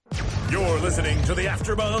You're listening to the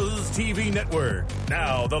AfterBuzz TV Network,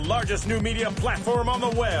 now the largest new media platform on the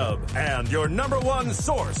web, and your number one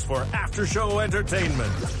source for after-show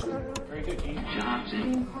entertainment. Very good, Keith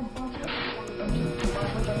Johnson.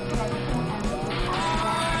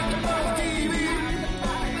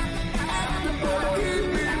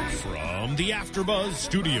 From the AfterBuzz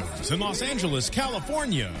Studios in Los Angeles,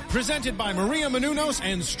 California, presented by Maria Menounos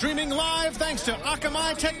and streaming live thanks to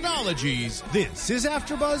Akamai Technologies, this is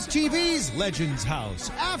AfterBuzz TV's Legends House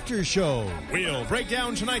After Show. We'll break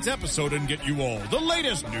down tonight's episode and get you all the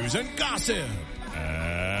latest news and gossip.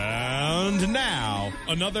 And now,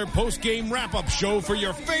 another post-game wrap-up show for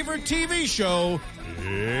your favorite TV show.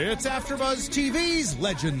 It's AfterBuzz TV's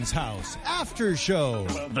Legends House After Show.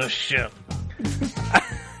 The ship.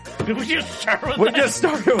 Did we just start with We that? just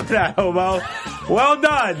started with that, Hobo. Well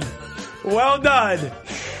done. Well done.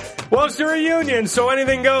 Well, it's a reunion, so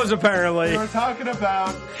anything goes, apparently. We're talking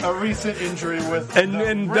about a recent injury with In the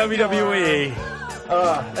WWE.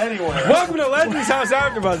 Anyway. Welcome to Legends House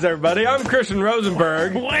AfterBuzz, everybody. I'm Christian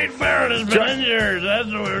Rosenberg, Wade Barrett has been injured. That's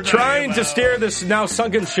what we're trying talking to steer this now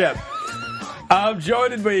sunken ship.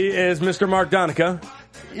 Joining me is Mr. Mark Donica.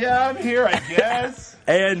 Yeah, I'm here, I guess.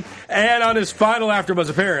 And on his final AfterBuzz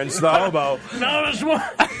appearance, the Hobo. No, this one.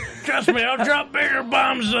 Trust me, I'll drop bigger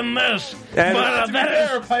bombs than this. And- But To be that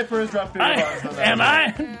fair, is, Piper has dropped bigger bombs than that. and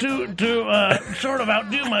I to sort of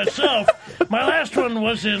outdo myself. My last one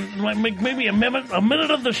was in like maybe a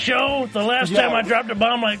minute of the show. The last Yeah. time I dropped a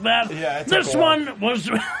bomb like that. Yeah, it took This a while. one was.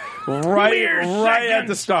 Right mere at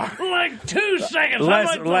the seconds. start. Like 2 seconds. Less-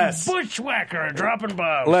 I'm like less. the bushwhacker dropping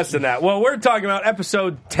bombs. Less than that. Well, we're talking about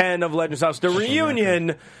episode 10 of Legends House, the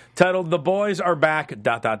reunion titled "The Boys Are Back."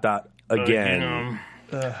 Again.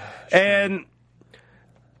 And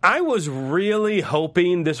I was really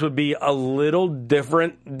hoping this would be a little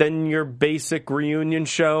different than your basic reunion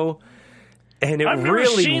show. And it I've never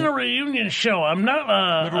really seen a reunion show. I'm not.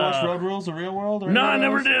 Never watched Road Rules, The Real World? Or No, any I of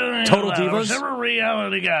never those? did any Total of that. I was Divas? never a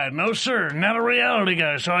reality guy. No, sir. Not a reality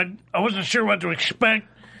guy. So I wasn't sure what to expect.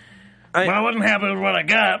 But I wasn't happy with what I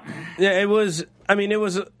got. Yeah, it was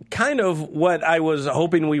kind of what I was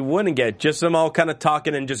hoping we wouldn't get. Just them all kind of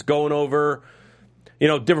talking and just going over,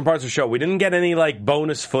 different parts of the show. We didn't get any,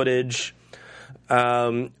 bonus footage.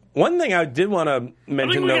 One thing I did want to I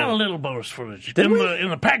mention, think we though. got a little bonus footage. Did we? In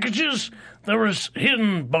the packages, there was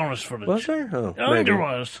hidden bonus footage. Was there? Oh, I think there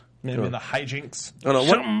was. Maybe in the hijinks. I don't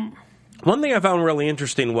know. Something. One thing I found really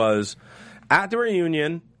interesting was at the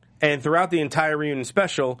reunion and throughout the entire reunion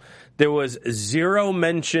special, there was zero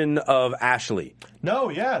mention of Ashley. No,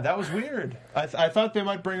 yeah, that was weird. I thought they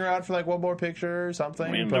might bring her out for, one more picture or something.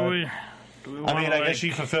 I mean, but, do we wanna, I guess she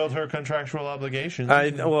fulfilled her contractual obligations.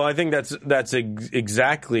 I think that's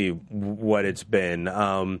exactly what it's been.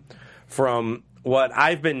 From what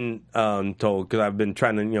I've been told, because I've been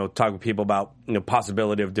trying to talk with people about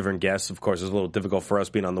possibility of different guests. Of course, it's a little difficult for us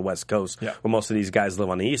being on the West Coast, Yeah. where most of these guys live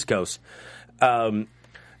on the East Coast.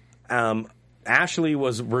 Ashley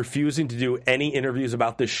was refusing to do any interviews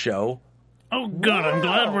about this show. Oh, good. I'm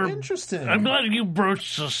glad we're. Interesting. I'm glad you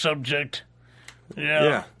broached the subject.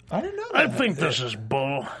 Yeah. I didn't know I that. think this is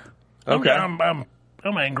bull. Okay.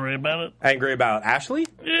 I'm angry about it. Angry about Ashley?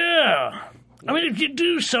 Yeah. I mean, if you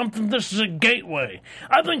do something, this is a gateway.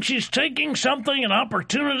 I think she's taking something, an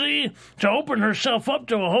opportunity, to open herself up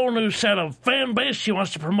to a whole new set of fan base. She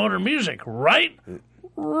wants to promote her music, right?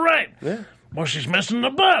 Right. Yeah. Well, she's missing the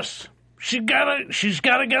bus. She's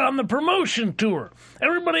gotta get on the promotion tour.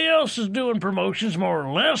 Everybody else is doing promotions, more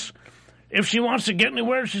or less. If she wants to get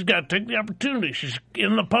anywhere, she's got to take the opportunity. She's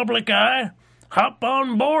in the public eye. Hop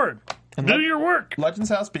on board. Do your work. Legends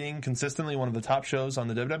House being consistently one of the top shows on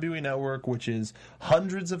the WWE Network, which is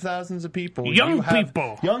hundreds of thousands of people. Young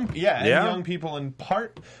people. Young people in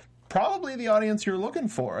part, probably the audience you're looking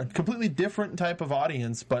for. A completely different type of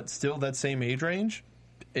audience, but still that same age range.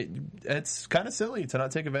 It's kind of silly to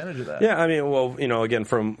not take advantage of that. Yeah, I mean, well, again,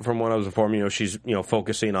 from what I was informed, she's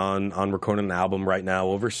focusing on recording an album right now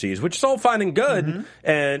overseas, which is all fine and good,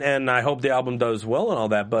 and I hope the album does well and all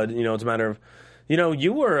that. But it's a matter of,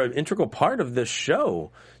 you were an integral part of this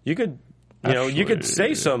show. You could, you could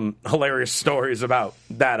say some hilarious stories about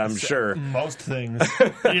that. I'm sure. Most things.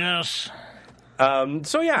 Yes.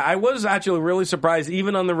 So yeah, I was actually really surprised.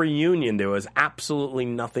 Even on the reunion, there was absolutely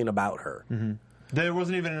nothing about her. Mm-hmm. There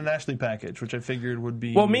wasn't even an Ashley package, which I figured would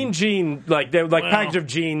be. Well, Mean Gene, package of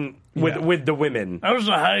Gene with the women. That was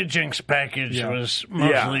the hijinks package. Yeah. It was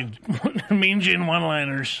mostly Mean Gene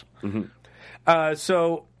one-liners.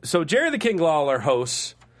 So Jerry the King Lawler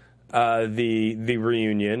hosts the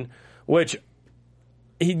reunion, which,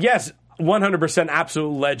 yes, 100% absolute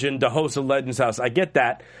legend to host a Legends House. I get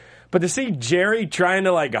that. But to see Jerry trying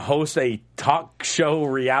to like host a talk show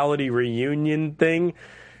reality reunion thing,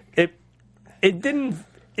 it didn't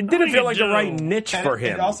feel like the right niche for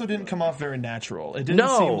him. It also didn't come off very natural. It didn't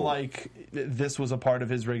seem like this was a part of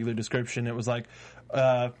his regular description. It was like,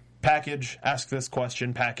 package, ask this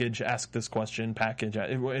question, package, ask this question, package.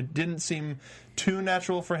 It didn't seem too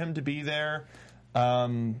natural for him to be there.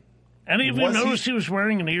 Any of you noticed he was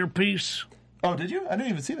wearing an earpiece? Oh, did you? I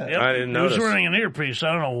didn't even see that. I didn't notice. He was wearing an earpiece.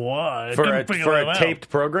 I don't know why. For a taped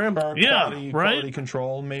program? Or Yeah, quality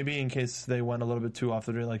control, maybe, in case they went a little bit too off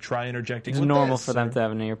the rail, like try interjecting. It's with normal this, for them to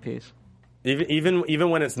have an earpiece.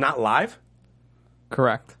 Even when it's not live?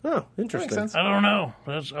 Correct. Oh, interesting. Makes sense. I don't know.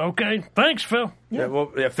 That's okay. Thanks, Phil.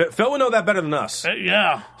 Yeah, Phil would know that better than us.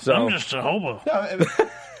 Yeah. So- I'm just a hobo.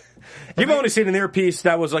 You've only seen an earpiece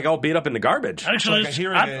that was like all beat up in the garbage. Actually, like a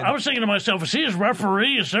hearing aid. I was thinking to myself, is he his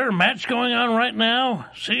referee? Is there a match going on right now?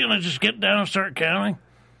 Is he going to just get down and start counting?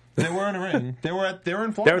 They were in a ring. They were in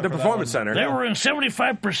Florida. They're at the for that Performance one. Center. They were in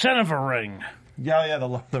 75% of a ring. Yeah, the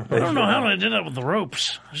I don't know how they did that with the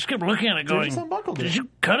ropes. I just kept looking at it going, just unbuckled it. did you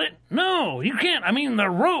cut it? No, you can't. I mean, the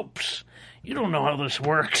ropes. You don't know how this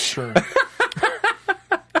works. Sure.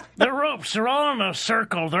 The ropes, they're all in a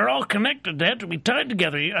circle. They're all connected. They have to be tied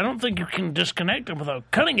together. I don't think you can disconnect them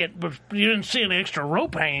without cutting it, but you didn't see any extra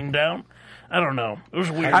rope hanging down. I don't know. It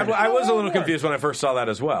was weird. I was a little confused when I first saw that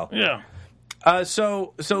as well. Yeah.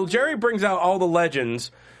 So Jerry brings out all the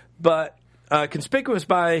legends, but conspicuous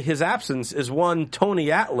by his absence is one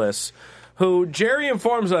Tony Atlas, who Jerry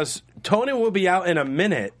informs us Tony will be out in a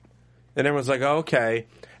minute, and everyone's like, oh, okay.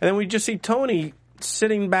 And then we just see Tony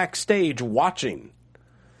sitting backstage watching.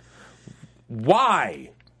 Why?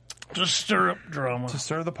 To stir up drama. To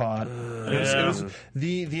stir the pot. It was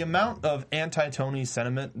the amount of anti-Tony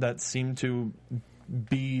sentiment that seemed to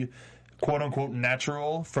be quote-unquote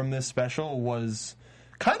natural from this special was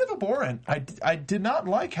kind of abhorrent. I did not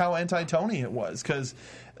like how anti-Tony it was, because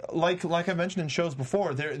like I mentioned in shows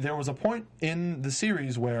before, there was a point in the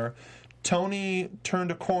series where Tony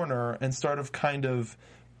turned a corner and started kind of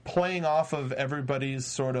playing off of everybody's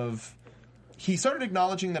sort of... He started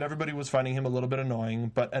acknowledging that everybody was finding him a little bit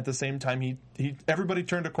annoying, but at the same time, everybody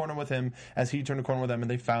turned a corner with him as he turned a corner with them,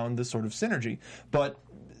 and they found this sort of synergy. But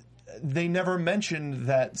they never mentioned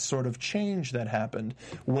that sort of change that happened,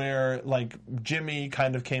 where like Jimmy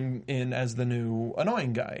kind of came in as the new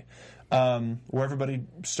annoying guy, where everybody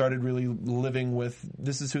started really living with,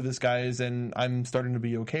 this is who this guy is, and I'm starting to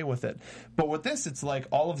be okay with it. But with this, it's like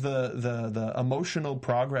all of the emotional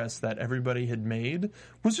progress that everybody had made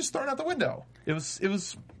was just thrown out the window. It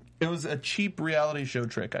was a cheap reality show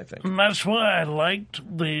trick, I think. And that's why I liked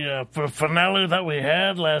the finale that we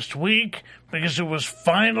had last week, because it was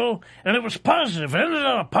final and it was positive. It ended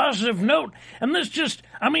on a positive note. And this just,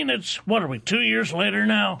 I mean, what are we, 2 years later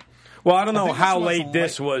now? Well, I don't know how late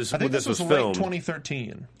this was. I think this was late filmed.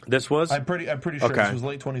 2013. This was. I'm pretty sure Okay. this was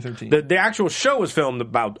late 2013. The actual show was filmed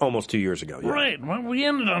about almost 2 years ago. Yeah. Right. Well, we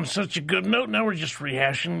ended on such a good note. Now we're just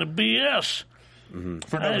rehashing the BS.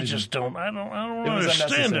 For no I reason. just don't. I don't was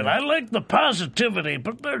understand it. unnecessary. I like the positivity,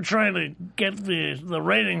 but they're trying to get the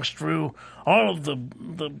ratings through all of the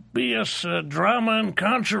BS drama and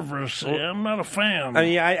controversy. I'm not a fan. I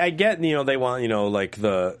mean, I get, they want, like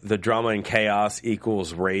the drama and chaos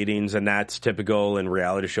equals ratings, and that's typical in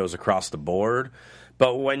reality shows across the board.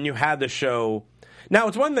 But when you had the show, now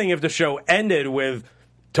it's one thing if the show ended with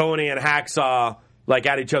Tony and Hacksaw like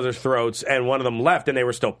at each other's throats, and one of them left, and they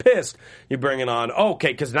were still pissed. You bring it on,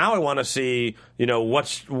 okay, because now I want to see,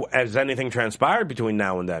 has anything transpired between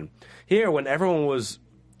now and then. Here, when everyone was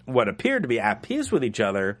what appeared to be at peace with each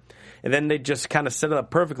other, and then they just kind of set it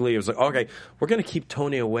up perfectly. It was like, okay, we're going to keep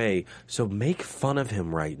Tony away, so make fun of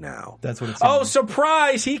him right now. That's what it seemed Oh, like.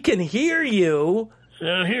 surprise! He can hear you.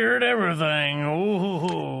 Heard everything.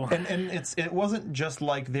 Ooh. And it wasn't just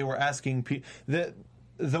like they were asking people.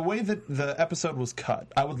 The way that the episode was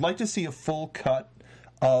cut, I would like to see a full cut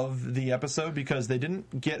of the episode, because they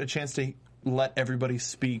didn't get a chance to let everybody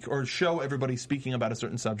speak or show everybody speaking about a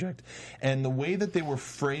certain subject. And the way that they were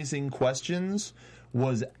phrasing questions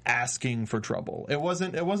was asking for trouble. It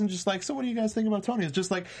wasn't just like, so what do you guys think about Tony? It's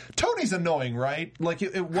just like, Tony's annoying, right? Like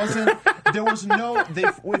it wasn't, there was no,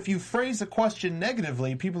 if you phrase a question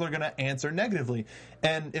negatively, people are going to answer negatively.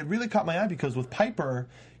 And it really caught my eye, because with Piper,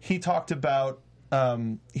 he talked about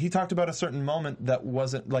a certain moment that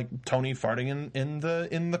wasn't like Tony farting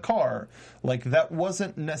in the car. Like that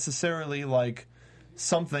wasn't necessarily like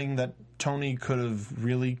something that Tony could have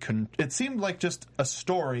really... it seemed like just a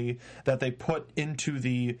story that they put into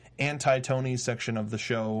the anti-Tony section of the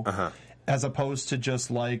show, as opposed to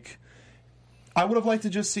just like I would have liked to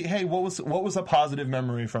just see, hey, what was a positive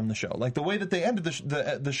memory from the show? Like the way that they ended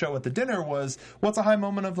the show at the dinner was, what's a high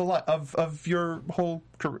moment of your whole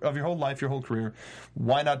life, your whole career?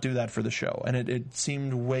 Why not do that for the show? And it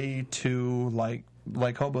seemed way too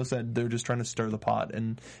like Hobo said, they're just trying to stir the pot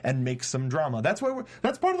and make some drama. That's part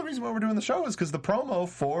of the reason why we're doing the show, is because the promo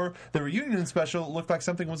for the reunion special looked like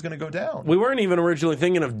something was going to go down. We weren't even originally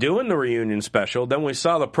thinking of doing the reunion special. Then we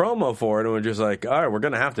saw the promo for it, and we're just like, all right, we're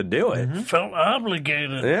going to have to do it. Mm-hmm. Felt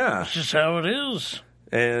obligated. Yeah, it's just how it is.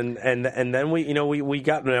 And then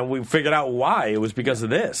we figured out why it was because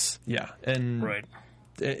of this. Yeah, and right.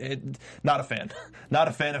 Not a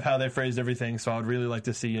fan of how they phrased everything, so I would really like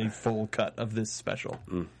to see a full cut of this special.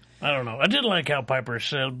 I don't know. I did like how Piper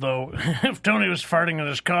said, though, if Tony was farting in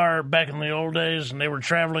his car back in the old days and they were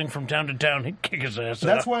traveling from town to town, he'd kick his ass out.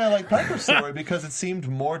 That's why I like Piper's story, because it seemed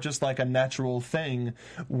more just like a natural thing,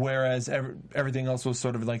 whereas everything else was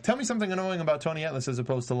sort of like, tell me something annoying about Tony Atlas, as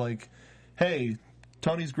opposed to like, hey,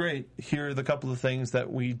 Tony's great. Here are the couple of things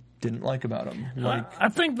that we didn't like about him. I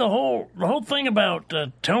think the whole thing about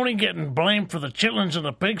Tony getting blamed for the chitlins and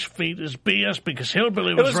the pig's feet is BS, because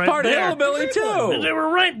Hillbilly was right part there. Hillbilly too. They were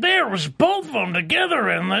right there. It was both of them together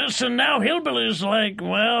in this, and now Hillbilly's like,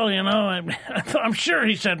 well, I'm sure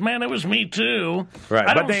he said, man, it was me too.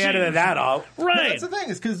 Right, but they edited that out. Right. No, that's the thing,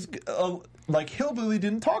 is because Hillbilly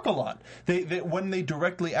didn't talk a lot. They when they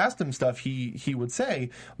directly asked him stuff, he would say,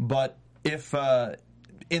 but if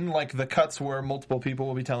in like the cuts where multiple people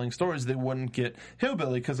will be telling stories, they wouldn't get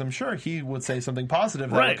Hillbilly, because I'm sure he would say something positive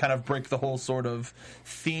that would kind of break the whole sort of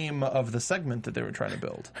theme of the segment that they were trying to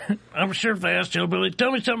build. I'm sure if they asked Hillbilly,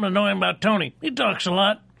 tell me something annoying about Tony, he talks a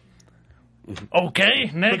lot. Okay,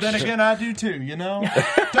 next. But then again, I do too,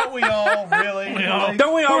 Don't we all, really?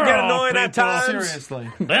 Don't we all get annoyed at times? Seriously.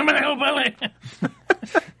 Damn it, Hillbilly.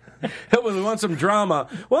 Hillbilly wants some drama.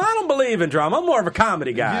 Well, I don't believe in drama. I'm more of a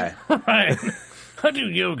comedy guy. Right. I do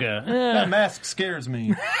yoga. That mask scares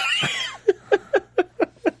me.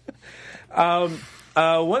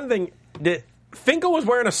 One thing, Finkel was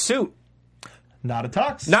wearing a suit. Not a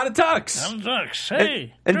tux. Not a tux. Not a tux.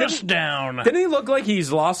 Hey, and dress down. Didn't he look like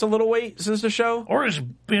he's lost a little weight since the show? Or his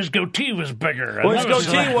goatee was bigger. Well, his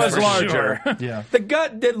goatee was larger. Sure. Yeah. The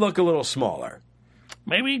gut did look a little smaller.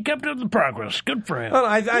 Maybe he kept up the progress. Good for him. Well,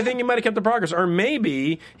 I think he might have kept the progress. Or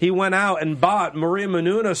maybe he went out and bought Maria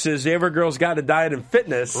Menounos' Every Girl's Got a Diet and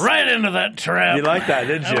Fitness. Right into that trap. You like that,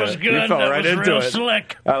 didn't you? That was good. You fell that right was into real it.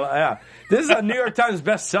 Slick. Yeah. This is a New York Times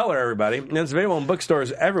bestseller, everybody. And it's available in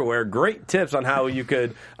bookstores everywhere. Great tips on how you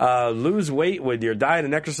could lose weight with your diet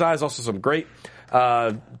and exercise. Also some great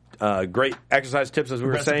exercise tips, as we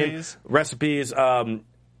were saying. Recipes.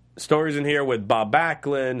 Stories in here with Bob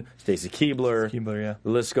Backlund, Stacy Keibler. Yeah. The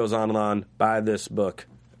list goes on and on. Buy this book.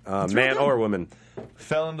 Man or woman.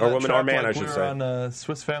 Fell into or that woman trap or man, like I should we were say. on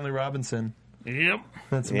Swiss Family Robinson. Yep.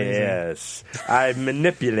 That's amazing. Yes. I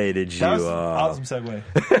manipulated you. That was an awesome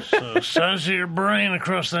segue. So, size of your brain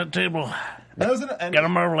across that table. Gotta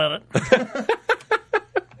marvel at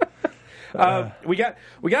it. We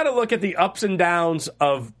got to look at the ups and downs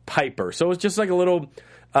of Piper. So it's just like a little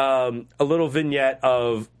vignette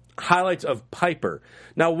of highlights of Piper.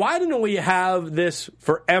 Now, why didn't we have this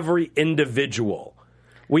for every individual?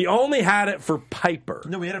 We only had it for Piper.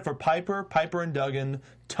 No, we had it for Piper and Duggan,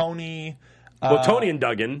 Tony. Tony and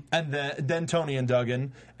Duggan. And then Tony and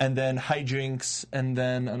Duggan, and then Hijinks, and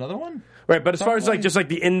then another one? Right, but as far as just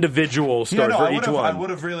the individual story for each one. I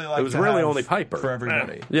would have really liked it was really only Piper. For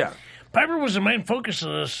everybody. Yeah. Piper was the main focus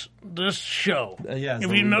of this show. Yeah,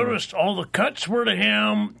 if you noticed, all the cuts were to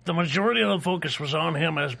him. The majority of the focus was on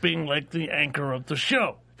him as being like the anchor of the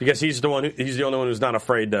show. Because he's the only one who's not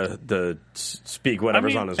afraid to speak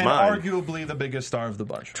whatever's on his mind. Arguably the biggest star of the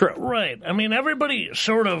bunch. True. Right. I mean, everybody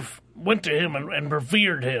sort of went to him and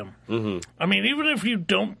revered him. Mm-hmm. I mean, even if you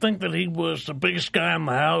don't think that he was the biggest guy in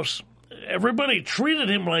the house, everybody treated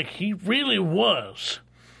him like he really was.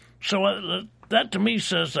 So that to me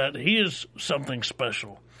says that he is something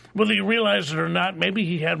special. Whether you realize it or not, maybe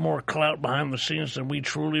he had more clout behind the scenes than we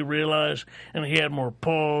truly realize, and he had more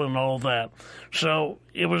pull and all that. So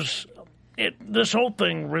this whole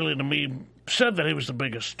thing really, to me, said that he was the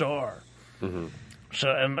biggest star. Mm-hmm. So,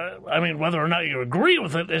 and I mean, whether or not you agree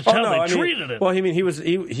with it, it's how they treated it. Well, I mean, he was,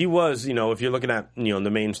 if you're looking at, the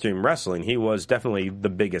mainstream wrestling, he was definitely the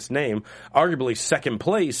biggest name. Arguably second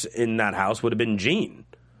place in that house would have been Gene.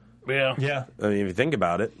 Yeah. Yeah. I mean, if you think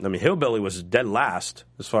about it, I mean, Hillbilly was dead last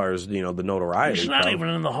as far as, the notoriety. He's not goes. even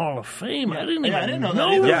in the Hall of Fame. I didn't Yeah, I even didn't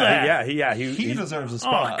know know that that. Yeah. He deserves a Oh,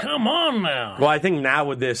 spot. come on now. Well, I think now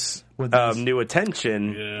with this, With this- new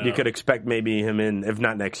attention, Yeah. you could expect maybe him in, if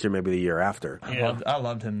not next year, maybe the year after. I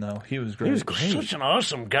loved him, though. He was great. He was great. Such an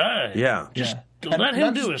awesome guy. Yeah. Just And let him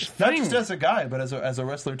not do just- his Not thing. just as a guy, but as a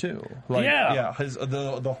wrestler too. Like, Yeah.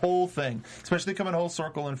 the whole thing, especially coming whole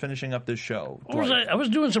circle and finishing up this show. What was I was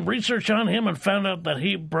doing some research on him and found out that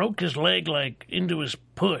he broke his leg like into his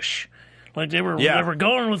push. Like they were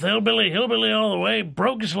going with Hillbilly all the way,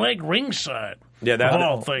 broke his leg ringside. Yeah, the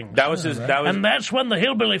whole thing. That was his. That was, And that's when the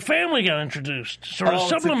Hillbilly family got introduced, to sort of Oh, to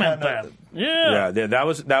supplement kinda- that. Yeah. yeah,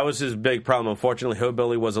 that was his big problem. Unfortunately,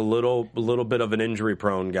 Hillbilly was a little bit of an injury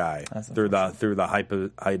prone guy through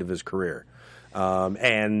the height of his career.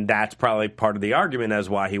 And that's probably part of the argument as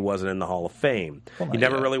why he wasn't in the Hall of Fame. He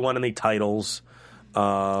never really won any titles.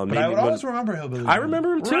 But I would always remember Hillbilly. I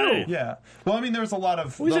remember him too. Right. Yeah. Well, I mean, there's a lot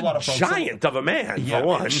of He's a folks giant of a man, Yeah. for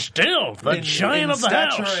one. Still, the giant in of the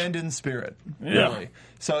stature house. and in spirit. Yeah. Really.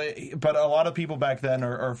 So, but a lot of people back then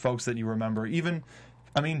are folks that you remember. Even,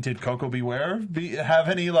 I mean, did Coco Beware have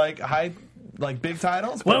any big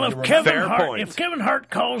titles? Well, But if you Kevin remember- if Kevin Hart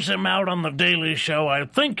calls him out on the Daily Show, I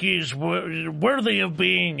think he's worthy of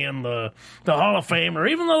being in the Hall of Fame or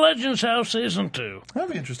even the Legends House Season 2.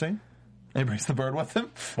 That'd be interesting. He brings the bird with him.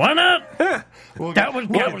 Why not? That would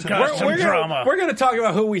get cause some drama. We're going to talk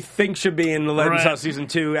about who we think should be in the Legends Right. House Season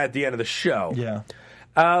 2 at the end of the show. Yeah.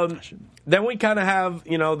 Then we kind of have,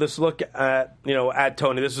 this look at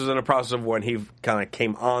Tony. This was in a process of when he kind of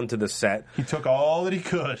came onto the set. He took all that he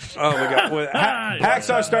could. Oh, my God.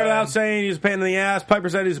 Hacksaw started out saying he's a pain in the ass. Piper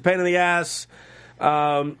said he's a pain in the ass.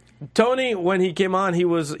 Tony, when he came on, he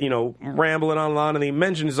was, rambling on and on, and he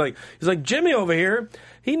mentioned, he's like, Jimmy over here,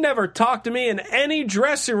 he never talked to me in any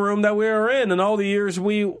dressing room that we were in all the years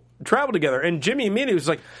we traveled together. And Jimmy immediately was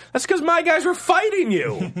like, that's because my guys were fighting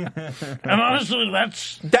you. And honestly,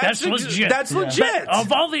 that's legit. That's legit.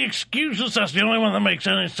 Of all the excuses, that's the only one that makes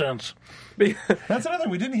any sense. That's another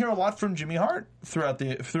thing. We didn't hear a lot from Jimmy Hart throughout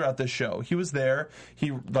this show. He was there. He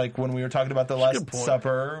when we were talking about the Last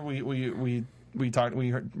Supper, we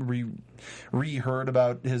heard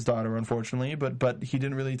about his daughter, unfortunately, but he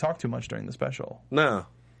didn't really talk too much during the special. No.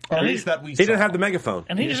 Or at least that we He saw. didn't have the megaphone.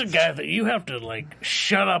 And he's a guy that you have to,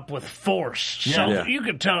 shut up with force. So Yeah. you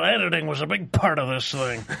could tell editing was a big part of this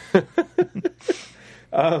thing.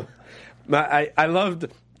 I loved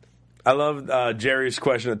Jerry's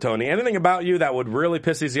question to Tony. Anything about you that would really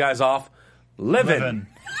piss these guys off? Living.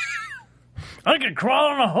 I could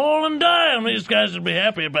crawl in a hole and die, and these guys would be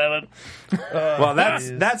happy about it. Well,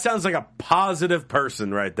 that sounds like a positive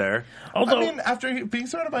person right there. Although, I mean, after being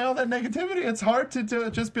surrounded by all that negativity, it's hard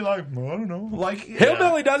to just be like, well, I don't know. Like,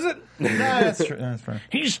 Hillbilly does it. Nah, that's true. That's fair.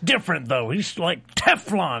 he's different, though. He's like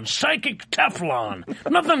Teflon, psychic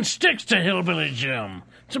Teflon. Nothing sticks to Hillbilly Jim.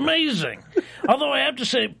 It's amazing. Although I have to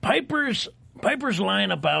say, Piper's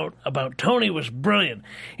line about Tony was brilliant.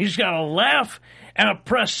 He's got a laugh and a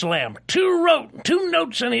press slam. Two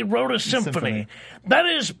notes, and he wrote a symphony. That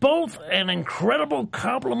is both an incredible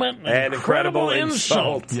compliment and an incredible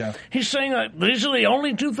insult. Yeah. He's saying that these are the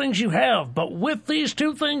only two things you have, but with these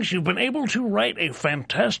two things, you've been able to write a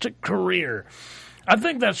fantastic career. I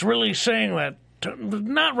think that's really saying that,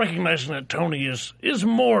 not recognizing that Tony is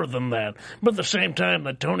more than that, but at the same time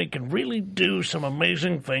that Tony can really do some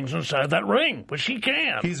amazing things inside that ring, which he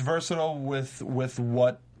can. He's versatile with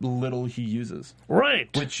what little he uses, right.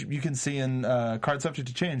 which you can see in Card Subject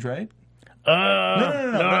to Change, right?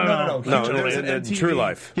 No. No, in True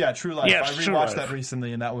Life. Yeah, True Life. Yes, I True rewatched Life. that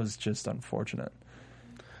recently, and that was just unfortunate.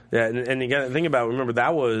 Yeah, and you got to think about it. Remember,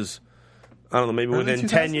 that was, I don't know, maybe Early within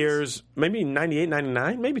 10 years, maybe 98,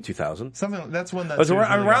 99, maybe 2000. Something that's when that It was series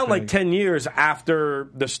really around got like big. 10 years after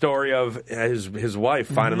the story of his wife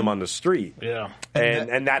finding them on the street. Yeah.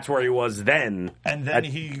 And that's where he was then. And then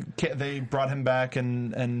they brought him back,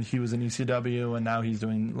 and he was in ECW, and now he's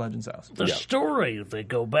doing Legends House. The story they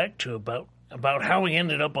go back to about how he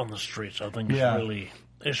ended up on the streets, I think,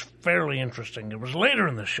 is fairly interesting. It was later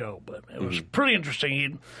in the show, but it was pretty interesting.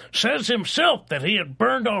 He says himself that he had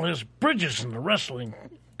burned all his bridges in the wrestling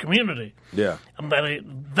community. Yeah. And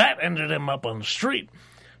that ended him up on the street.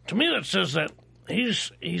 To me, that says that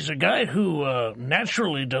he's a guy who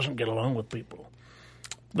naturally doesn't get along with people.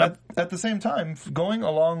 At the same time, going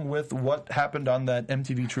along with what happened on that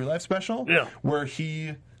MTV True Life special, where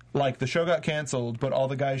he, the show got canceled, but all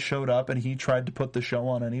the guys showed up and he tried to put the show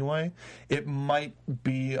on anyway, it might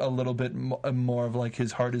be a little bit more of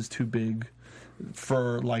his heart is too big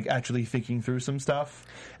for like actually thinking through some stuff,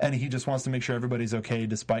 and he just wants to make sure everybody's okay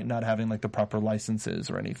despite not having like the proper licenses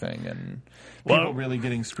or anything, and people really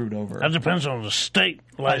getting screwed over. That depends on the state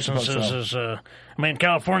licenses. I mean,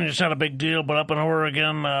 California's not a big deal, but up in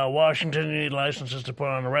Oregon, Washington, you need licenses to put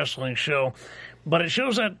on a wrestling show. But it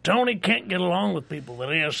shows that Tony can't get along with people.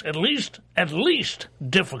 That he has at least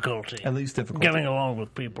difficulty. Getting along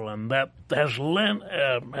with people, and that has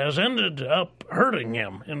ended up hurting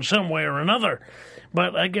him in some way or another.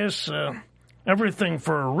 But I guess everything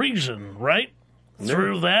for a reason, right? Yeah.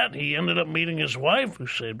 Through that, he ended up meeting his wife, who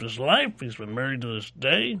saved his life. He's been married to this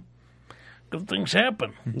day. Good things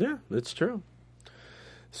happen. Yeah, it's true.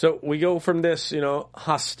 So we go from this,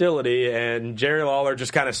 hostility, and Jerry Lawler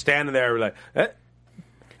just kind of standing there like, hey.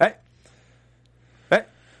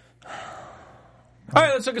 All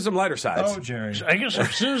right, let's look at some lighter sides. Oh, Jerry. I guess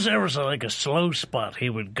as soon as there was a slow spot, he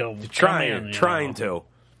would go trying to.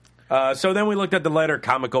 So then we looked at the lighter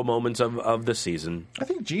comical moments of the season. I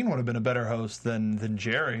think Gene would have been a better host than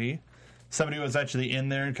Jerry. Somebody who was actually in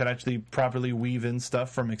there and could actually properly weave in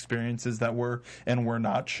stuff from experiences that were and were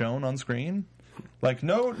not shown on screen. Like,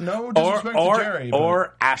 no disrespect to Jerry.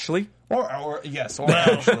 Or Ashley. Ashley.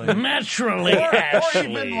 Naturally,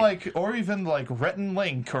 Ashley. Or even like Rhett and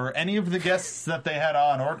Link, or any of the guests that they had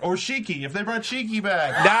on, or Shiki, if they brought Shiki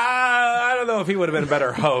back. Nah, I don't know if he would have been a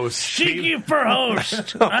better host. Shiki for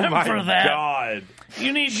host. Oh I'm my for that. God.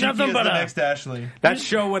 You need Shiki nothing but the next Ashley. That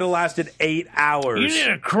show would have lasted 8 hours. You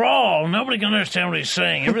need a crawl. Nobody can understand what he's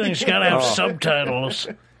saying. Everything's got to have subtitles.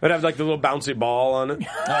 It'd have like the little bouncy ball on it.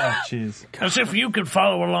 Oh, jeez. As if you could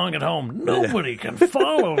follow along at home. Nobody can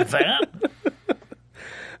follow that.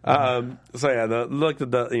 Looked at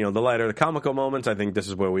the lighter, the comical moments. I think this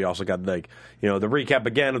is where we also got the recap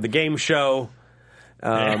again of the game show,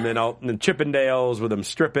 and the Chippendales with them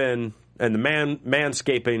stripping and the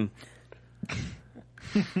manscaping.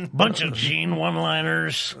 Bunch of Gene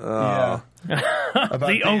one-liners. Yeah.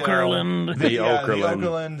 The Okerlund. The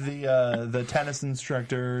Okerlund, the tennis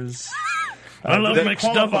instructors. I love mixed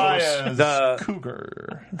doubles. The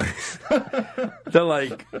cougar.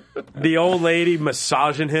 The old lady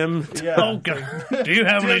massaging him. Yeah. Oh, God. Do you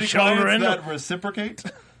have any children? That reciprocate?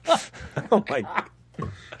 Oh, my God.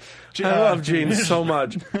 I love Gene so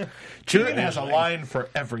much. Gene has a line for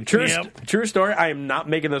everything. True story. I am not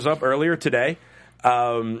making this up. Earlier today,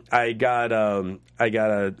 I got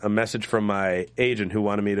a message from my agent who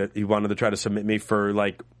wanted to try to submit me for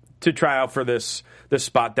to try out for this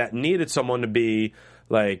spot that needed someone to be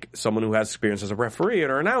like someone who has experience as a referee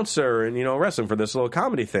or announcer and wrestling for this little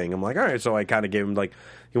comedy thing. I'm like, all right. So I kind of gave him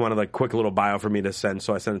he wanted a quick little bio for me to send.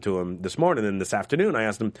 So I sent it to him this morning. And this afternoon I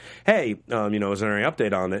asked him, hey, is there any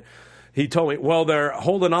update on it? He told me, well, they're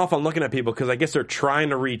holding off on looking at people because I guess they're trying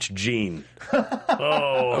to reach Gene.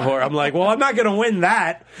 Or I'm like, well, I'm not going to win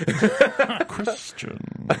that.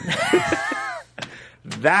 Christian.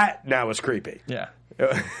 That now is creepy. Yeah.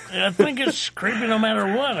 I think it's creepy no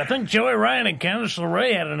matter what. I think Joey Ryan and Candice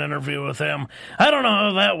LeRae had an interview with him. I don't know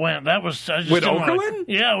how that went. That was with Okerlund?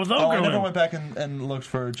 Yeah, with Okerlund. Oh, I never went back and looked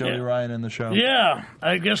for Joey Ryan in the show. Yeah,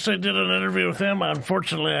 I guess they did an interview with him.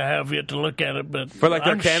 Unfortunately, I have yet to look at it. But for their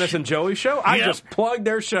Candice and Joey show? I just plugged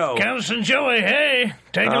their show. Candice and Joey, hey,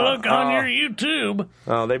 take a look on your YouTube.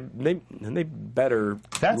 Oh, they better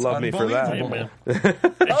love me for that.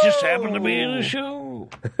 It just happened to be in the show.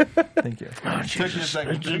 Thank you. Oh, Jesus.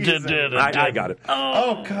 I got it.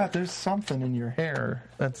 Oh, God, there's something in your hair.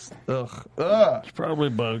 That's, ugh. It's probably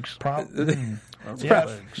bugs.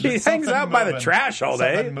 He hangs out by the trash all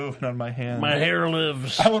day. Something moving on my hand. My hair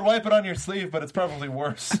lives. I would wipe it on your sleeve, but it's probably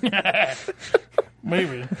worse.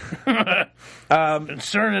 Maybe. And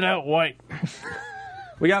turn it out white.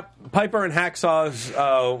 We got Piper and Hacksaw's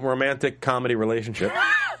romantic comedy relationship.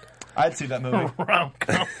 I'd see that movie.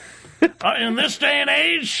 Rom-com. In this day and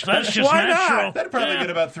age, that's just Why natural. not? That'd probably get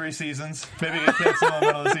about 3 seasons. Maybe get canceled in the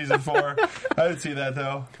middle of season 4. I would see that,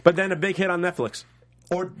 though. But then a big hit on Netflix.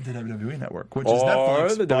 Or the WWE Network, which is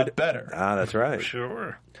Netflix, but better. Ah, that's right.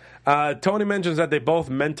 Sure. Tony mentions that they both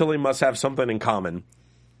mentally must have something in common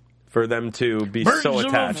for them to be Birds so of a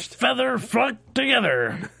attached. feather flock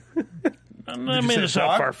together. I mean, it's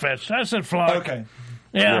not far-fetched. I said flock. Okay.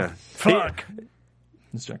 Yeah. Flock.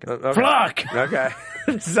 Let's check it. Okay. Flock. Okay.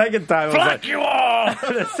 The second time, I was Flock like, you all.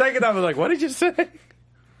 the second time, I was like, what did you say?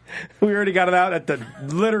 We already got it out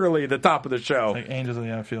at literally the top of the show. Like Angels in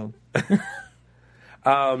the Outfield.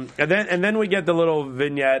 And then we get the little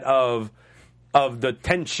vignette of the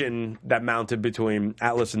tension that mounted between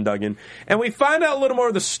Atlas and Duggan, and we find out a little more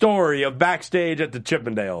of the story of backstage at the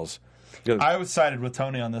Chippendales. I was sided with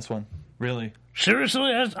Tony on this one. Really.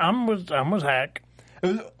 Seriously, I'm with Hack.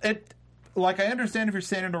 like, I understand if you're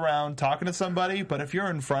standing around talking to somebody, but if you're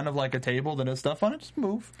in front of, like, a table that has stuff on it, just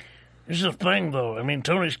move. Here's the thing, though. I mean,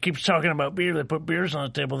 Tony keeps talking about beer. They put beers on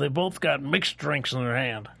the table. They both got mixed drinks in their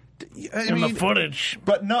hand. In the footage.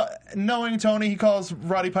 But knowing Tony, he calls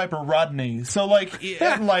Roddy Piper Rodney. So, like,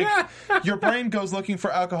 your brain goes looking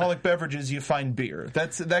for alcoholic beverages, you find beer.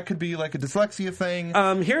 That could be, like, a dyslexia thing.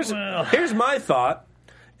 Here's my thought.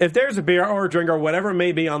 If there's a beer or a drink or whatever it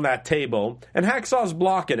may be on that table, and Hacksaw's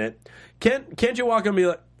blocking it, can't you walk in and be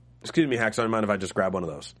like, excuse me, Hacksaw, mind if I just grab one of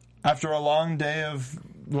those? After a long day of,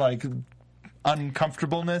 like,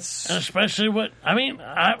 uncomfortableness. Especially I'm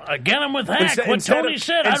with Hack. What Tony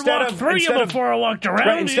said, I'd walk through you before I walked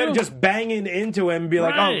around you. Instead of just banging into him and be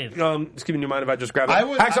like, excuse me, do you mind if I just grab it?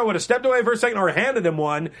 Hacksaw would have stepped away for a second or handed him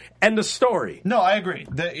one, end of story. No, I agree.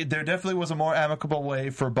 There definitely was a more amicable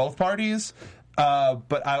way for both parties,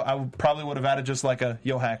 but I probably would have added just like a,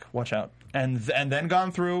 yo, Hack, watch out. And then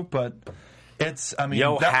gone through, but it's,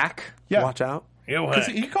 Hack, watch out. Because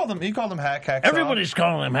he called him Hack. Everybody's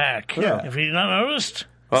calling him Hack. Yeah. If you've not noticed.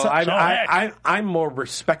 Well, I'm more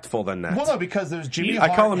respectful than that. Well, no, because there's Jimmy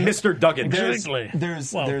Hart. I call him Mr. Duggan. There's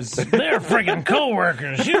they're friggin'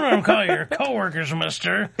 co-workers. You don't call your co-workers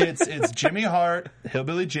Mister. It's Jimmy Hart,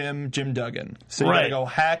 Hillbilly Jim Duggan. So you gotta go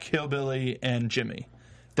Hack, Hillbilly, and Jimmy.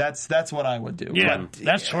 That's what I would do. Yeah,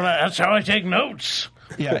 that's how I take notes.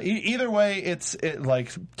 Yeah, either way,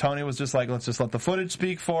 like Tony was just like, let's just let the footage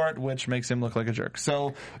speak for it, which makes him look like a jerk.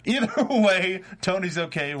 So either way, Tony's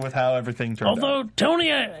okay with how everything turned out. Although Tony,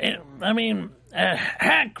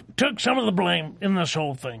 Hack took some of the blame in this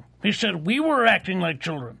whole thing. He said we were acting like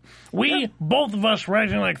children. Both of us were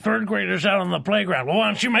acting like third graders out on the playground. Well, why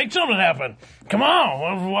don't you make something happen? Come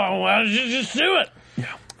on, why don't you just do it?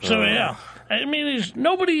 Yeah. So yeah. I mean,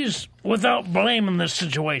 nobody's without blame in this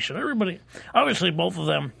situation. Everybody, obviously, both of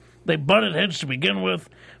them, they butted heads to begin with,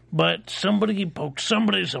 but somebody poked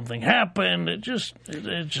somebody, something happened. It just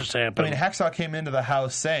happened. I mean, Hacksaw came into the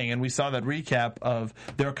house saying, and we saw that recap of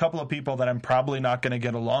there are a couple of people that I'm probably not going to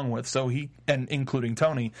get along with. And including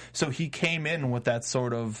Tony. So he came in with that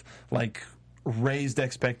sort of like raised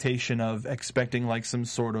expectation of expecting like some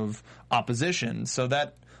sort of opposition. So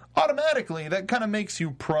that automatically, that kind of makes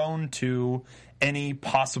you prone to any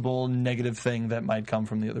possible negative thing that might come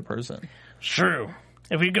from the other person. It's true.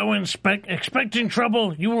 If you go in expecting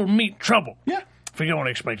trouble, you will meet trouble. Yeah. If you go in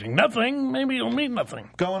expecting nothing, maybe you'll meet nothing.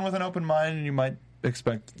 Go in with an open mind, and you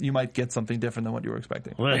might get something different than what you were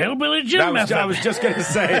expecting. The Hillbilly Jim method. I was just going to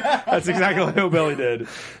say, that's exactly what Hillbilly did.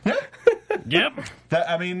 Yep.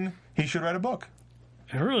 He should write a book.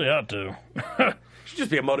 He really ought to. Should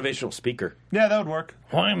just be a motivational speaker. Yeah, that would work.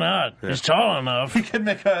 Why not? Yeah. He's tall enough. He could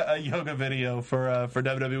make a yoga video for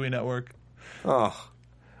WWE Network. Oh.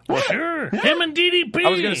 Well, sure. Yeah. Him and DDP. I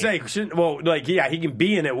was going to say, he can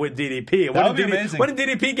be in it with DDP. That would be amazing. Wouldn't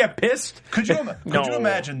DDP get pissed? Could you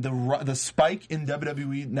imagine the spike in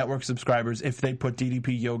WWE Network subscribers if they put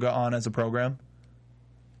DDP yoga on as a program?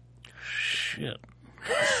 Shit.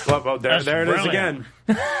 Well, there it is again.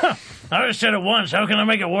 I already said it once. How can I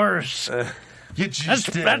make it worse?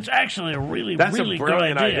 That's actually a really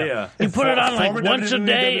brilliant idea. You put it on like once a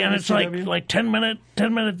day, and it's like 10-minute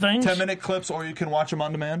things. 10-minute clips, or you can watch them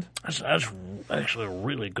on demand. That's actually a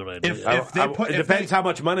really good idea. It depends how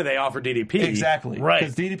much money they offer DDP. Exactly, right?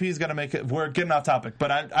 Because DDP is going to make it. We're getting off topic,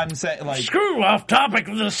 but I'm saying like screw off topic.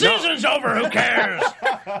 The season's over. Who cares?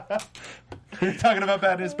 You're talking about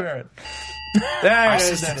Bad News Barrett. Our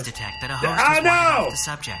systems detect that a host has wandered off the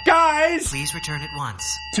subject. Guys! Please return at once.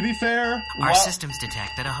 To be fair... Our systems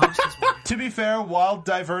detect that a host has wandered... To be fair, while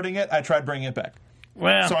diverting it, I tried bringing it back.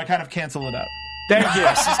 Well... So I kind of cancel it out. Thank you.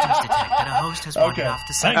 Our systems detect that a host has wandered off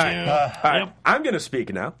the subject. Thank you. All right. I'm going to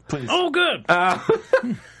speak now. Please. Oh, good.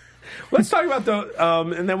 Let's talk about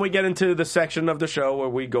and then we get into the section of the show where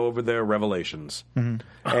we go over their revelations.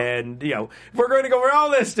 Mm-hmm. And, we're going to go over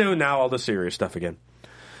all this, too. Now all the serious stuff again.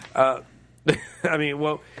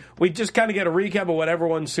 We just kind of get a recap of what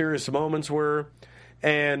everyone's serious moments were.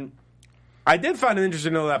 And I did find it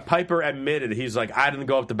interesting to know that Piper admitted, he's like, I didn't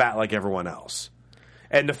go up to bat like everyone else.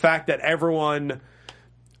 And the fact that everyone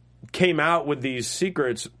came out with these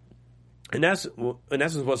secrets, in essence,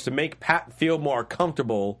 was to make Pat feel more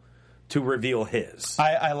comfortable to reveal his.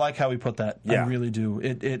 I like how he put that. Yeah. I really do.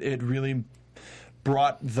 It really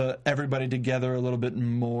brought everybody together a little bit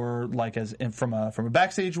more, like from a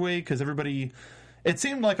backstage way, because everybody it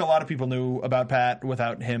seemed like a lot of people knew about Pat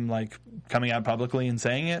without him like coming out publicly and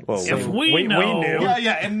saying it. Well, If we know. we knew.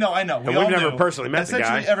 Yeah, and no, I know. But we've never personally met the guy.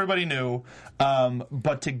 Essentially, everybody knew.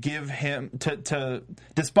 But to give him to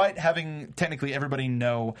despite having technically everybody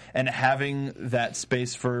know and having that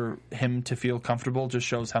space for him to feel comfortable just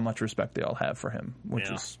shows how much respect they all have for him, which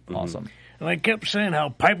is awesome. And I kept saying how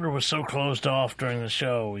Piper was so closed off during the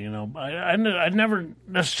show. You know, I never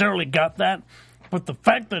necessarily got that, but the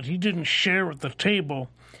fact that he didn't share at the table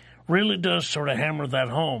really does sort of hammer that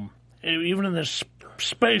home. Even in this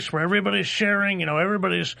space where everybody's sharing, you know,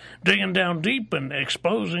 everybody's digging down deep and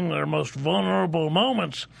exposing their most vulnerable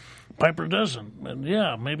moments, Piper doesn't. And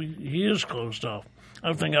yeah, maybe he is closed off.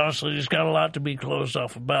 I think honestly he's got a lot to be closed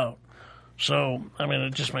off about. So, I mean,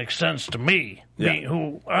 it just makes sense to me, me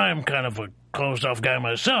who I'm kind of a closed-off guy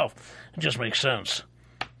myself. It just makes sense.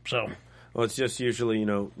 So, Well, it's just usually, you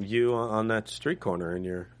know, you on that street corner in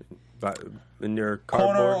your cardboard.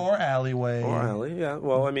 Corner or alleyway. Or alley, yeah.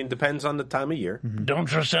 Well, I mean, depends on the time of year. don't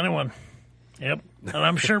trust anyone. Yep. And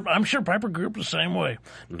I'm sure Piper grew up the same way.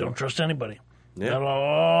 Don't trust anybody. Yeah. That'll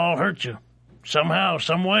all hurt you. Somehow,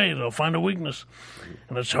 some way, they'll find a weakness.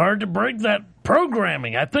 And it's hard to break that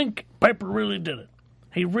programming. I think Piper really did it.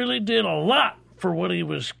 He really did a lot for what he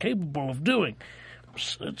was capable of doing.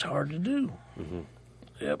 It's hard to do. Mm-hmm.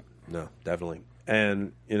 Yep. No, definitely.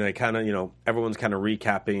 And, you know, kind of, you know, everyone's kind of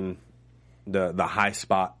recapping the high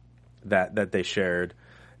spot that they shared.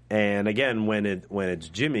 And again, when it's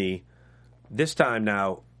Jimmy, this time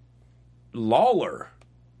now, Lawler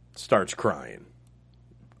starts crying.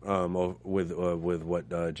 With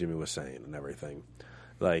what Jimmy was saying and everything.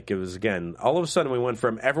 Like, it was, again, all of a sudden we went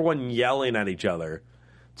from everyone yelling at each other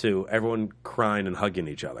to everyone crying and hugging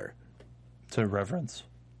each other. To reverence.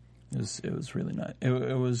 It was really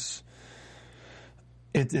nice.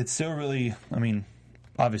 It's still really, I mean,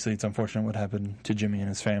 obviously it's unfortunate what happened to Jimmy and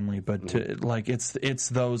his family, but it's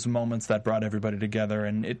those moments that brought everybody together,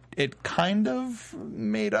 and it kind of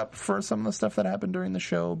made up for some of the stuff that happened during the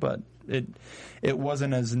show, but it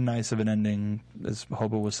wasn't as nice of an ending as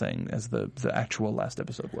Hobo was saying as the actual last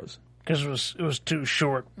episode was. Because it was too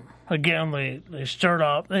short. Again, they start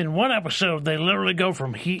off in one episode. They literally go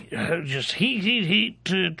from heat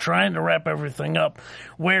to trying to wrap everything up.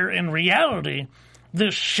 Where in reality,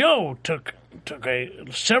 this show took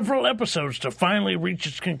several episodes to finally reach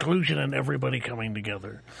its conclusion and everybody coming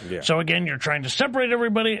together. Yeah. So again, you're trying to separate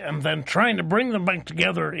everybody and then trying to bring them back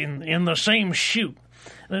together in the same shoot.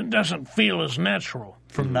 And it doesn't feel as natural.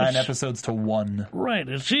 From 9 episodes to 1. Right.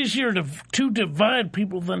 It's easier to divide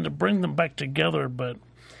people than to bring them back together, but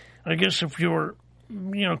I guess if you're,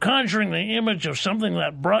 you know, conjuring the image of something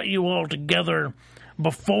that brought you all together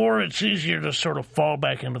before, it's easier to sort of fall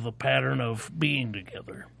back into the pattern of being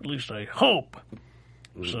together. At least I hope.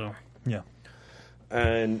 So, yeah.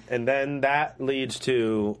 And then that leads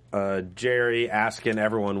to Jerry asking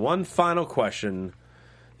everyone one final question.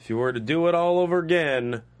 If you were to do it all over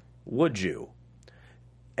again, would you?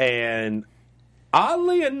 And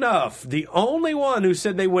oddly enough, the only one who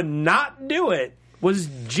said they would not do it was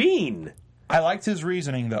Gene. I liked his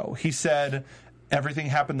reasoning, though. He said everything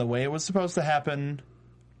happened the way it was supposed to happen.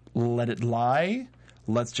 Let it lie.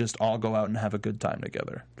 Let's just all go out and have a good time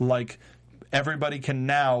together. Like, everybody can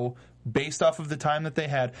now, based off of the time that they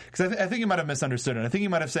had, because I think he might have misunderstood it. I think he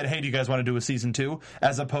might have said, hey, do you guys want to do a season 2?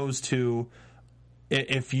 As opposed to,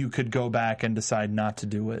 if you could go back and decide not to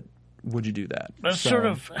do it, would you do that? That's sort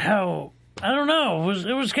of how, I don't know,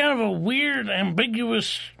 it was kind of a weird,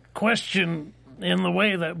 ambiguous question in the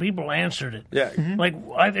way that people answered it. Yeah. Mm-hmm. Like,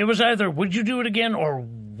 it was either, would you do it again, or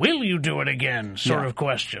will you do it again, sort of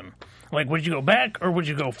question. Like, would you go back, or would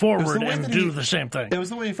you go forward and do the same thing? It was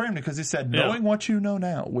the way he framed it, because he said, knowing what you know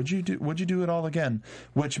now, would you do it all again?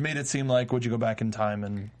 Which made it seem like, would you go back in time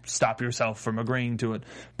and stop yourself from agreeing to it?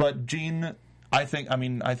 But Gene, I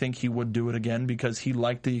think he would do it again, because he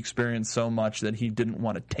liked the experience so much that he didn't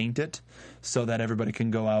want to taint it, so that everybody can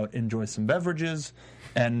go out, enjoy some beverages,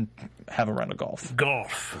 and have a round of golf.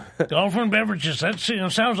 Golf and beverages. That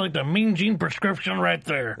sounds like the Mean Gene prescription right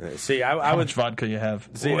there. See, How much vodka you have?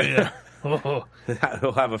 See, yeah. he'll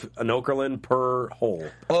have an Okerlund per hole.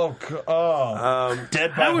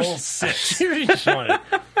 Dead by hole 6. Seriously,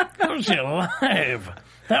 how is he alive?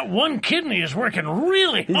 That one kidney is working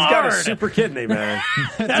really hard. He's got a super kidney, man.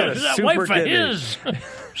 that wife of his.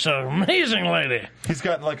 It's an amazing lady. He's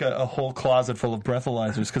got like a whole closet full of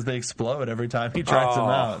breathalyzers, because they explode every time he tries them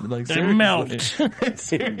out. Like, they melt.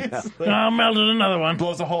 Seriously. I melted another one.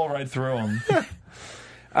 Blows a hole right through him.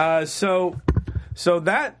 So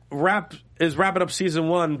that is wrapping up season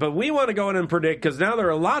 1, but we want to go in and predict, because now there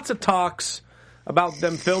are lots of talks about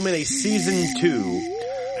them filming a season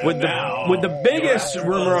 2 with the biggest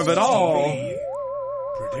rumor of it all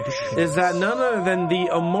is that none other than the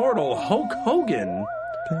immortal Hulk Hogan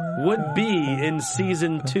would be in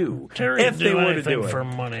season 2 if they were to do it for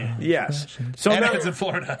money. Yes. So And that, it's in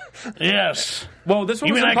Florida. Yes. well, this one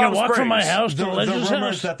You was mean in I can Palm walk Springs. from my house to The Legends rumor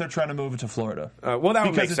house? is that they're trying to move it to Florida. Well, that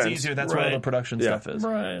would make Because sense. it's easier. That's where all the production Yeah. stuff is.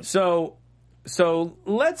 Right. So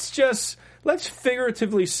let's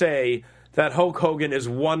figuratively say that Hulk Hogan is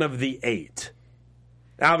one of the 8.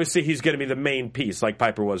 Obviously, he's going to be the main piece, like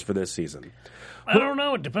Piper was for this season. I don't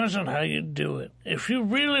know. It depends on how you do it. If you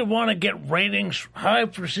really want to get ratings high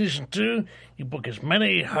for season 2, you book as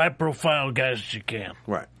many high-profile guys as you can.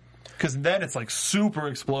 Right. Because then it's like super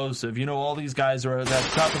explosive. You know, all these guys are at the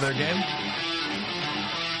top of their game.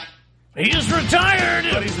 He's retired!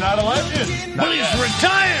 But he's not a legend. But he's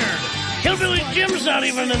retired! Hillbilly Jim's not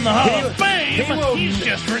even in the Hall of Fame. He's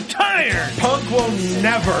just retired. Punk will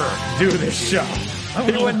never do this show.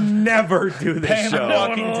 He would never do this Pay him show. in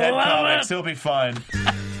Walking Dead Love comics. it. He'll be fine.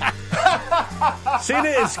 Cena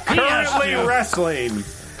is currently to. wrestling.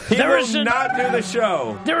 He There will isn't- not do the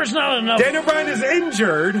show. There is not enough. Daniel Bryan is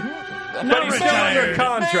injured, but he's still under retired.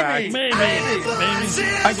 contract. Maybe.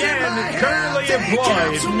 Again, currently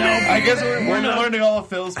employed. No. I guess we're not. learning all of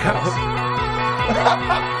Phil's posts.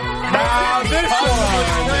 Now this one.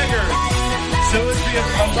 So it's the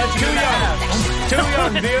legend. Too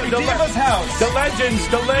young. The Diva's house. The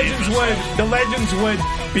legends would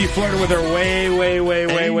be flirting with her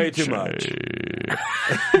way too much.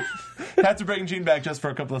 Had to bring Gene back just for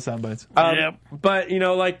a couple of sound bites. Yep. But,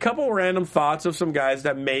 like couple random thoughts of some guys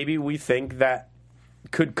that maybe we think that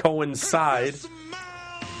could coincide.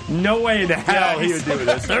 No way in hell he would do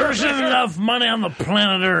this. There isn't enough money on the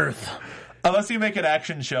planet Earth. Unless you make an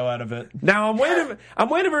action show out of it. Now, I'm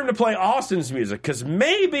waiting for him to play Austin's music, because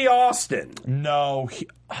maybe Austin. No.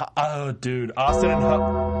 Dude. Austin and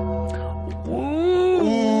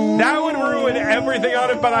That would ruin everything on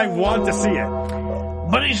it, but I want to see it.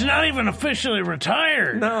 But he's not even officially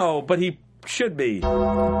retired. No, but he should be.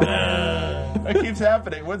 It keeps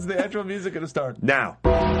happening. When's the actual music going to start? Now.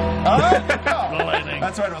 Lightning.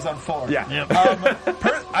 That's right, it was on 4. Yeah. Yep.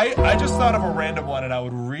 I just thought of a random one, and I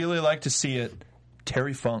would really like to see it.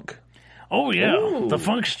 Terry Funk. Oh, yeah. Ooh. The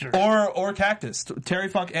Funkster. Or Cactus. Terry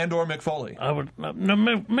Funk and or Mick Foley. I would. No,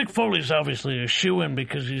 Mick Foley's obviously a shoo-in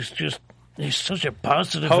because he's such a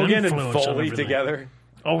positive Hogan influence and on Foley everything. together.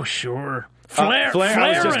 Oh, sure. Flair, Flair, I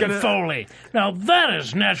was just and gonna- Foley. Now, that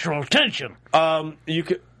is natural tension. You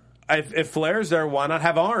could, if Flair's there, why not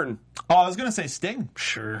have Arn? Oh, I was going to say Sting.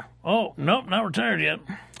 Sure. Oh, nope, not retired yet.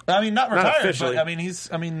 I mean, not retired, officially. but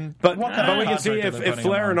I mean, But what kind of we can see contract are if they putting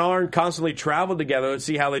Flair him and on? Arn constantly travel together and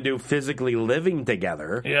see how they do physically living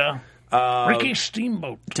together. Yeah. Ricky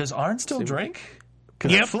Steamboat. Does Arn still drink?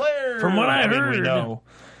 'Cause Yep. Flair. From what I mean, heard. we know.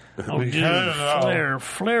 Oh, dude,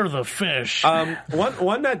 Flair the fish.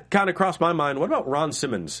 One that kind of crossed my mind. What about Ron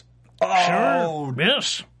Simmons? Oh,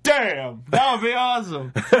 yes. damn. That would be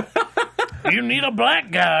awesome. You need a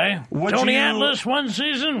black guy. Would Tony you- Atlas one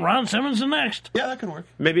season, Ron Simmons the next. Yeah, that could work.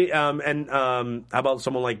 Maybe how about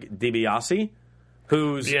someone like DiBiase,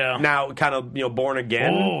 who's now kind of born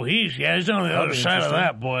again? Oh, he's on the other side of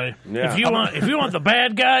that, boy. Yeah. If you want the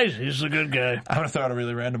bad guys, he's the good guy. I'm going to throw out a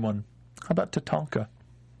really random one. How about Tatanka?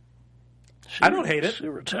 I don't hate it. She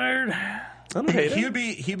retired. I don't hate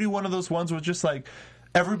it. He'd be one of those ones with just like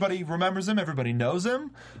everybody remembers him, everybody knows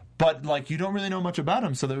him, but like you don't really know much about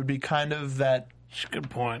him, so there would be kind of that That's a good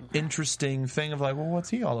point. interesting thing of like, well, what's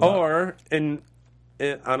he all about? Or I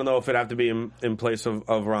don't know if it'd have to be in place of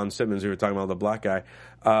Ron Simmons. We were talking about the black guy,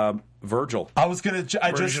 Virgil. I was gonna. I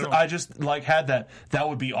Original. just like had that. That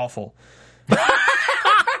would be awful.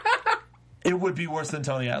 It would be worse than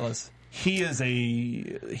Tony Atlas. He is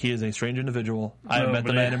a strange individual. I met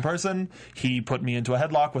the man in person. He put me into a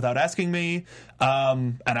headlock without asking me,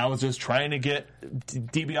 and I was just trying to get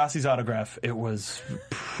DiBiase's autograph. It was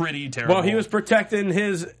pretty terrible. Well, he was protecting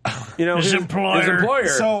his employer.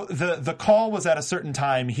 So the call was at a certain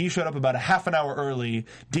time. He showed up about a half an hour early.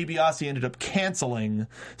 DiBiase ended up canceling.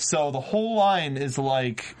 So the whole line is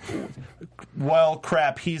like, well,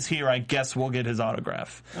 crap, he's here. I guess we'll get his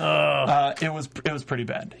autograph. It was pretty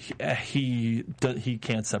bad. He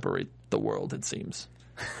can't separate the world, it seems.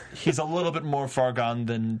 He's a little bit more far gone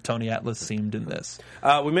than Tony Atlas seemed in this.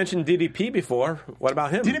 We mentioned DDP before. What about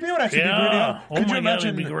him? DDP would actually be pretty Yeah. good. Could you God,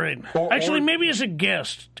 imagine? that'd be great. Or- Actually, or- maybe as a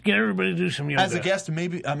guest to get everybody to do some yoga. As a guest,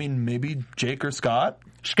 maybe Jake or Scott.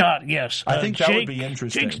 Scott, yes. I think that would Jake- be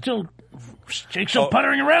interesting. Jake's still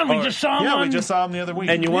puttering around. We just saw him Yeah, on. we just saw him the other week.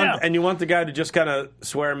 And you want the guy to just kind of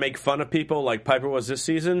swear and make fun of people like Piper was this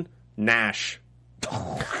season? Nash.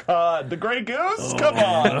 Oh, God. The Grey Goose? Come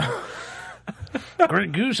on. Grey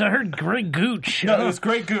Goose? I heard Grey Gooch. No, it was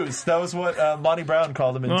Grey Goose. That was what Monty Brown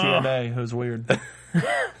called him in TNA. It was weird.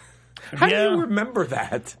 How do you remember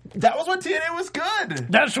that? That was when TNA was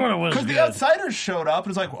good. That's what it was. Because the Outsiders showed up and it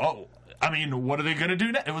was like, oh, I mean, what are they going to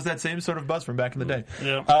do now? It was that same sort of buzz from back in the day.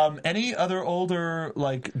 Yeah. Any other older,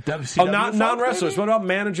 like, WCW non-wrestlers. What about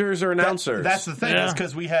managers or announcers? That's the thing. It's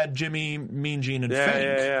because we had Jimmy, Mean Gene, and Fink.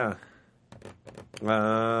 Yeah.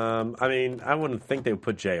 I mean, I wouldn't think they would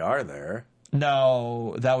put JR there.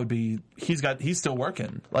 No, that would be... He's still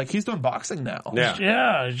working. Like, he's doing boxing now.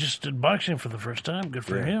 Yeah, he just did boxing for the first time. Good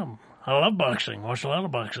for him. I love boxing. Watched a lot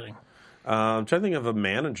of boxing. I'm trying to think of a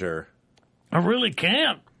manager. I really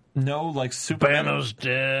can't. No, like Super Bano's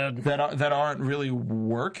dead. That aren't really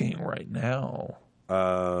working right now.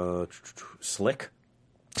 Slick.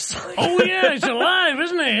 Oh yeah, he's alive,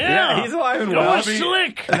 isn't he? Yeah, he's alive and well.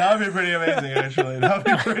 Slick. That would be pretty amazing, actually. That would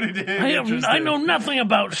be pretty interesting. I know nothing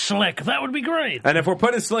about Slick. That would be great. And if we're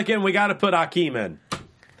putting Slick in, we got to put Akeem in.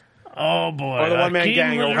 Oh boy, or the One Man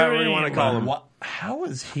Gang, or however you want to call him. How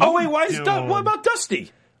is he? Oh wait, what about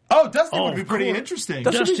Dusty? Oh, Dusty would be pretty interesting.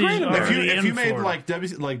 Dusty's great. If you made like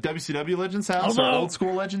WCW Legends House or Old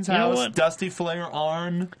School Legends House, Dusty, Flair,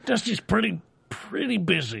 Arn. Dusty's pretty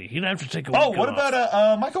busy. He'd have to take a week off. What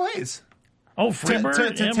about Michael Hayes? Oh,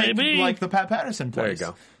 Freebird? To take, maybe. Like the Pat Patterson place. There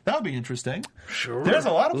you go. That would be interesting. Sure. There's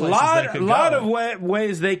a lot of places a lot of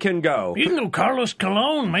ways they can go. You can go Carlos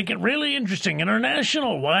Colon, make it really interesting.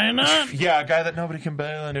 International, why not? Yeah, a guy that nobody can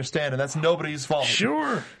barely understand, and that's nobody's fault.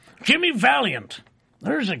 Sure. Jimmy Valiant.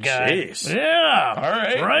 There's a guy. Jeez. Yeah. All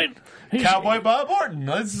right. Right? Cowboy Bob Orton.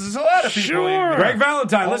 There's a lot of people. Sure. Greg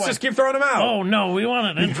Valentine. Let's just keep throwing him out. Oh no, we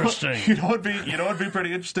want it interesting. You know what'd be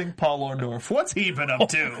pretty interesting? Paul Orndorff. What's he been up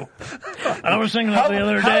to? I was thinking that the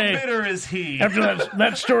other day. How bitter is he? After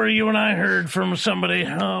that story you and I heard from somebody.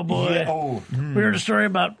 Oh boy. Yeah, we heard a story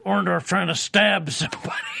about Orndorff trying to stab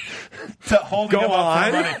somebody. Holding him up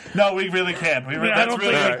for money. No, we really can't. I don't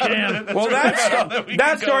think we can. Well,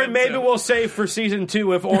 that story maybe we'll save for season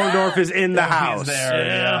 2 if Orndorff is in the house. He's there,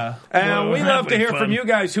 yeah. And we love to hear from you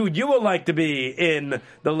guys who you would like to be in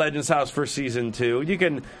the Legends house for season 2. You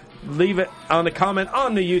can leave it on the comment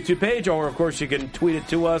on the YouTube page, or of course you can tweet it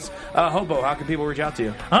to us. Hobo, how can people reach out to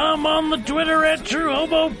you? I'm on the Twitter at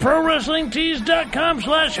TrueHobo,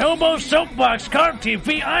 ProWrestlingTees.com/Hobo, Soapbox, Car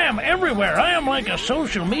TV. I am everywhere. I am like a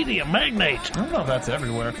social media magnate. I don't know if that's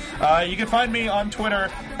everywhere. You can find me on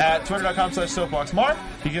Twitter at twitter.com/SoapboxMark.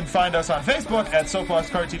 You can find us on Facebook at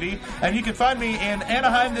Soapbox Car TV, and you can find me in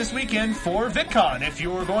Anaheim this weekend for VidCon. If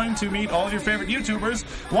you were going to meet all of your favorite YouTubers,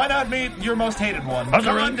 why not meet your most hated one?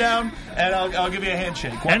 Come on down, and I'll give you a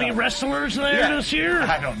handshake. Any wrestlers there this year?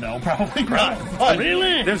 I don't know. Probably not.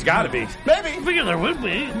 Really? There's got to be. Maybe. I figure there would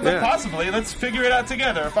be. Possibly. Let's figure it out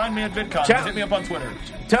together. Find me at VidCon. Hit me up on Twitter.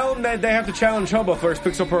 Tell them that they have to challenge Hobo for his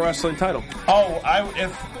Pixel Pro Wrestling title. Oh,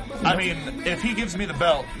 if he gives me the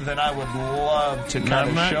belt, then I would love to kind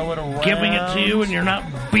of show it around. Giving it to you, and you're not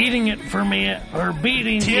beating it for me, or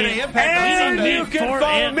beating TNA it. Impact. And you can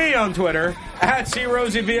follow me on Twitter at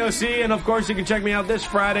CRosieVOC, and of course you can check me out this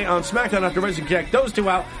Friday on SmackDown After Buzz. You can check those two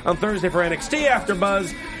out on Thursday for NXT After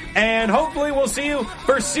Buzz. And hopefully we'll see you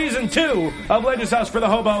for season 2 of Legends House for the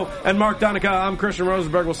Hobo and Mark Donica. I'm Christian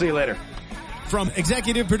Rosenberg. We'll see you later. From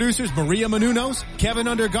executive producers Maria Menounos, Kevin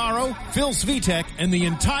Undergaro, Phil Svitek, and the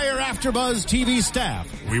entire AfterBuzz TV staff,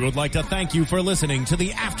 we would like to thank you for listening to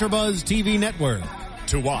the AfterBuzz TV network.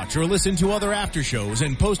 To watch or listen to other after shows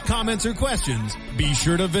and post comments or questions, be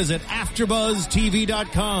sure to visit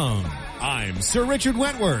AfterBuzzTV.com. I'm Sir Richard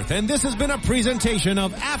Wentworth, and this has been a presentation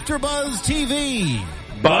of AfterBuzz TV.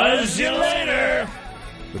 Buzz you later!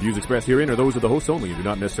 The views expressed herein are those of the hosts only and do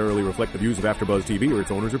not necessarily reflect the views of AfterBuzz TV or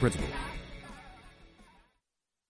its owners or principals.